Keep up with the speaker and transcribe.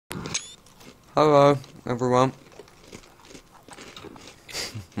Hello, everyone.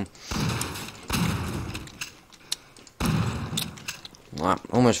 Right,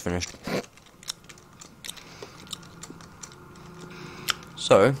 almost finished.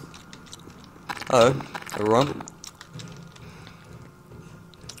 So, hello, everyone.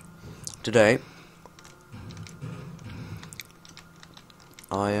 Today,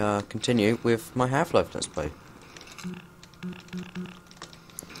 I continue with my Half-Life Let's Play.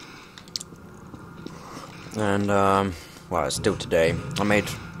 And, well, it's still today. I made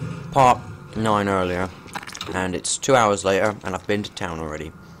part 9 earlier, and it's 2 hours later, and I've been to town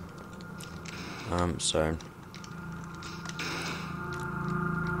already. So...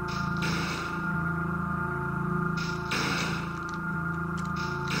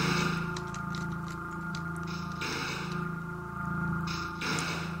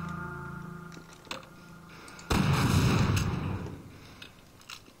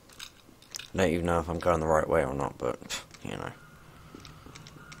 I don't even know if I'm going the right way or not, but, you know.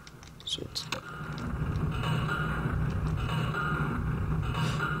 So it's...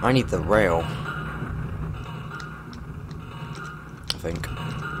 I need the rail. I think.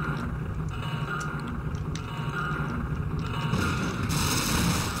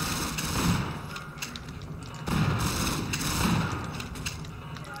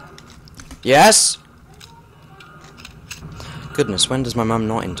 Yes? Goodness, when does my mum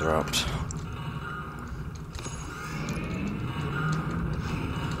not interrupt?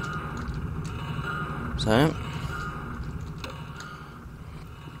 So,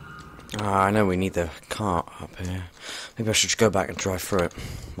 I know we need the cart up here. Maybe I should just go back and drive through it.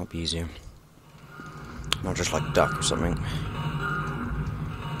 Might be easier. Not just like duck or something.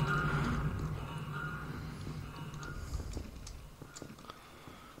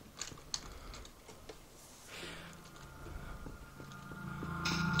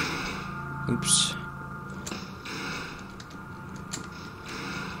 Oops.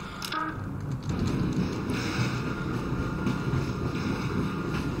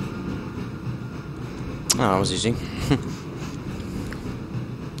 Oh, that was easy.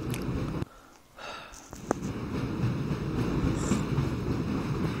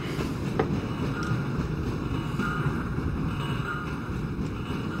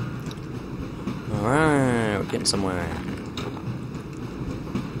 Alright, we're getting somewhere.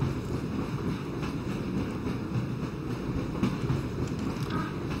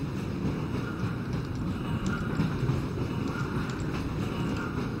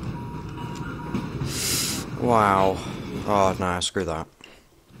 Wow. Oh, no, screw that.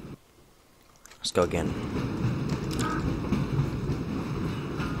 Let's go again.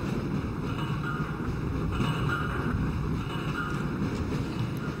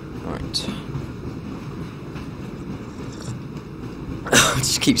 Right.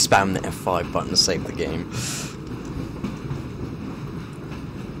 Just keep spamming the F5 button to save the game.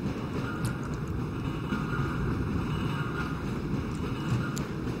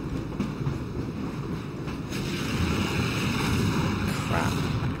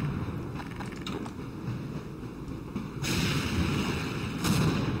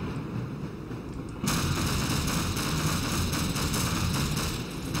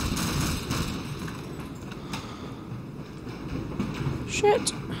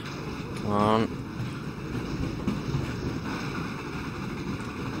 Shit. Come on.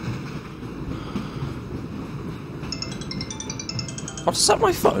 Oh, is that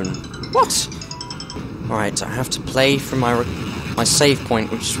my phone? What? Right, I have to play from my save point,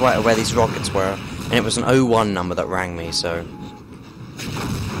 which is right where these rockets were, and it was an 01 number that rang me, so...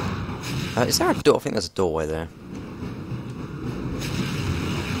 is there a door? I think there's a doorway there.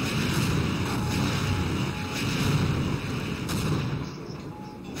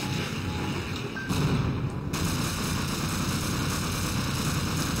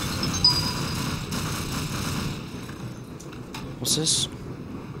 What's this?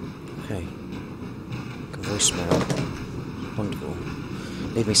 Okay. Good voicemail. Wonderful.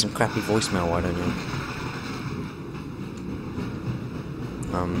 Leave me some crappy voicemail, why don't you?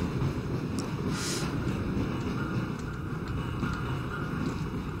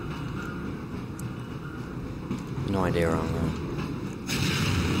 No idea where I'm going.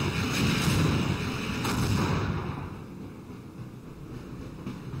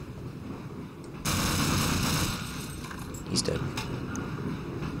 He's dead.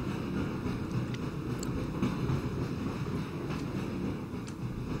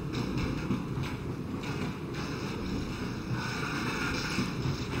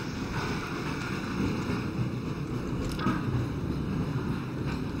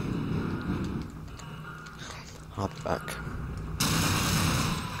 I'll be back.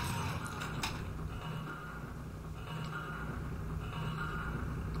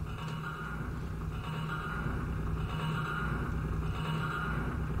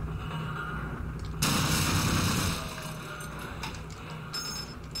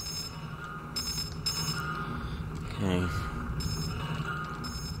 Okay.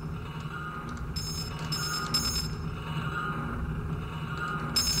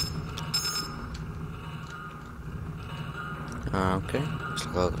 Okay. Looks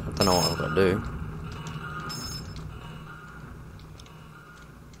like I don't know what I've got to do.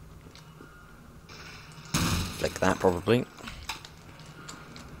 Flick that, probably.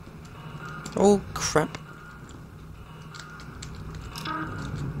 Oh, crap.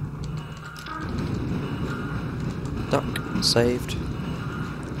 Duck. Saved.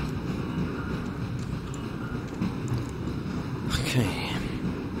 Okay.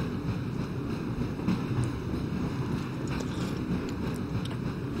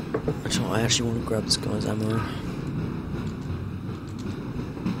 I actually want to grab this guy's ammo.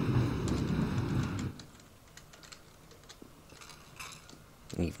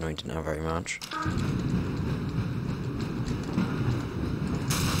 Even though he didn't have very much.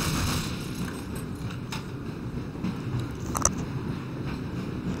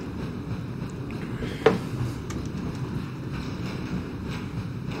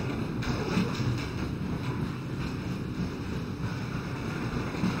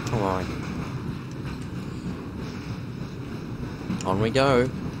 Alright. On we go.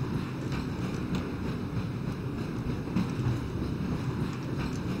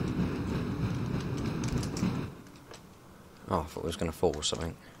 Oh, I thought it was going to fall or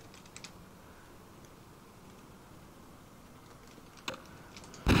something.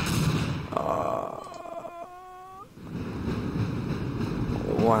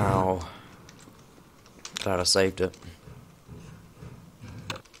 Wow. Glad I saved it.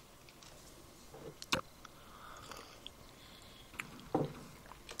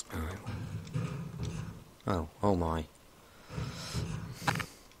 Alright. Oh my.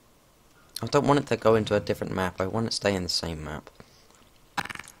 I don't want it to go into a different map, I want it to stay in the same map.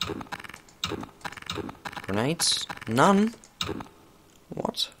 Grenades? None?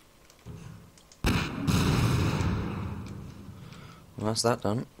 What? Well, that's that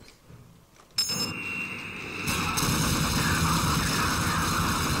done.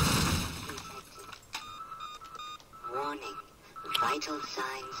 Warning. Vital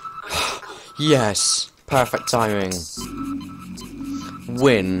signs critical. Yes! Perfect timing.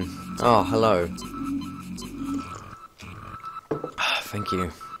 Win. Oh, hello. Thank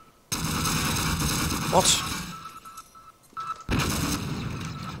you. What?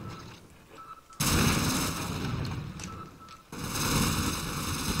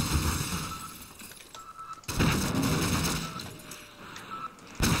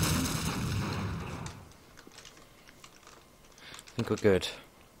 I think we're good.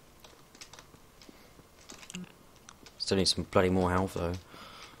 Still need some bloody more health though.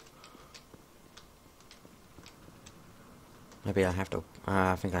 Maybe I have to.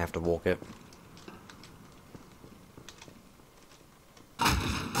 I think I have to walk it. Oh.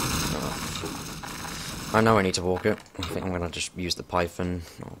 I know I need to walk it. I think I'm gonna just use the Python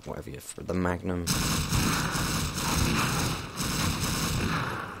or whatever you for the Magnum.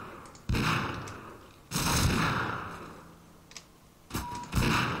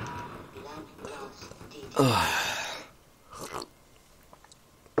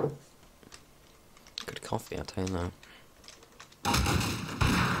 Good coffee, I'll tell you that. I'm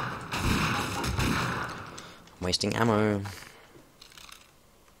wasting ammo.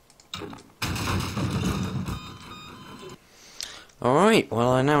 Alright, well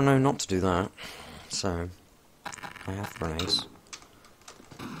I now know not to do that. So, I have grenades.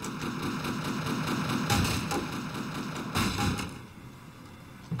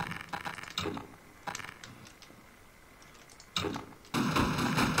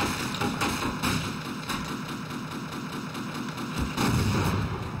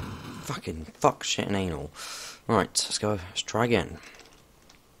 Fucking fuck, shit, and anal. Right, let's go. Let's try again.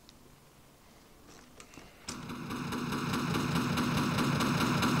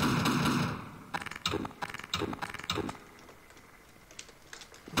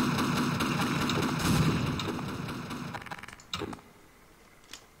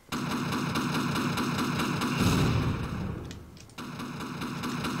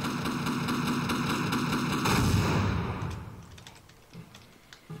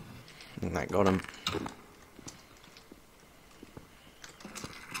 I think that got him.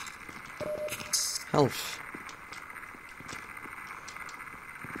 Health.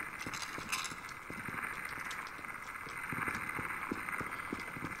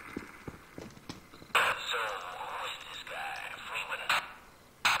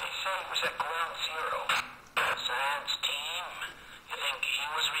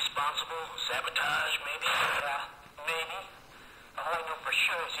 Sabotage, maybe? Yeah, maybe. All I know for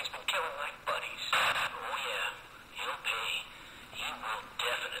sure is he's been killing like buddies. Oh, yeah. He'll pay. He will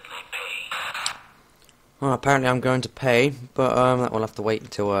definitely pay. Well, apparently I'm going to pay, but that will have to wait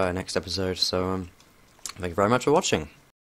until next episode, so thank you very much for watching.